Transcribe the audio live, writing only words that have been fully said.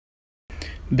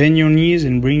Bend your knees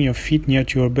and bring your feet near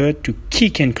to your butt to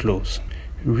kick and close.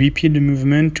 Repeat the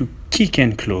movement to kick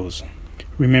and close.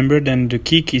 Remember that the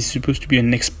kick is supposed to be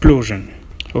an explosion.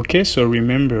 Okay, so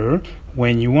remember,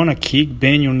 when you want to kick,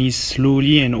 bend your knees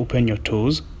slowly and open your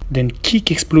toes. Then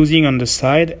kick exploding on the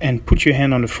side and put your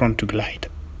hand on the front to glide.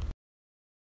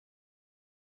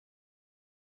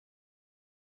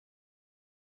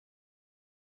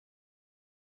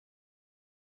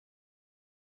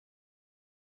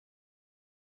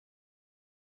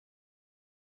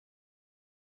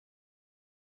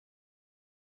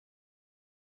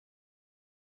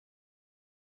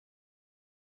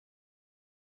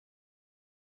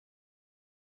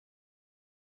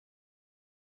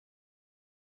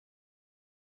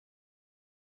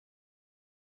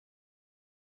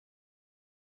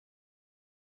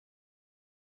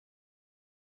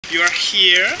 You are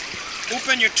here,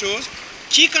 open your toes,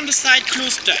 kick on the side,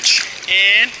 close touch,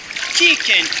 and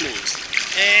kick and close,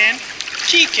 and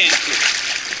kick and close.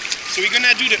 So we're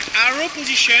gonna do the arrow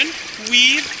position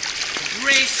with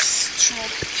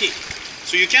breaststroke kick.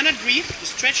 So you cannot breathe, you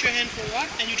stretch your hand forward,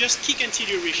 and you just kick until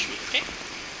you reach me, okay?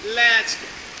 Let's go.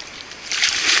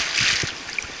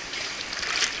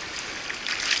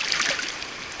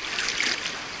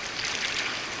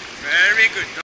 Very good.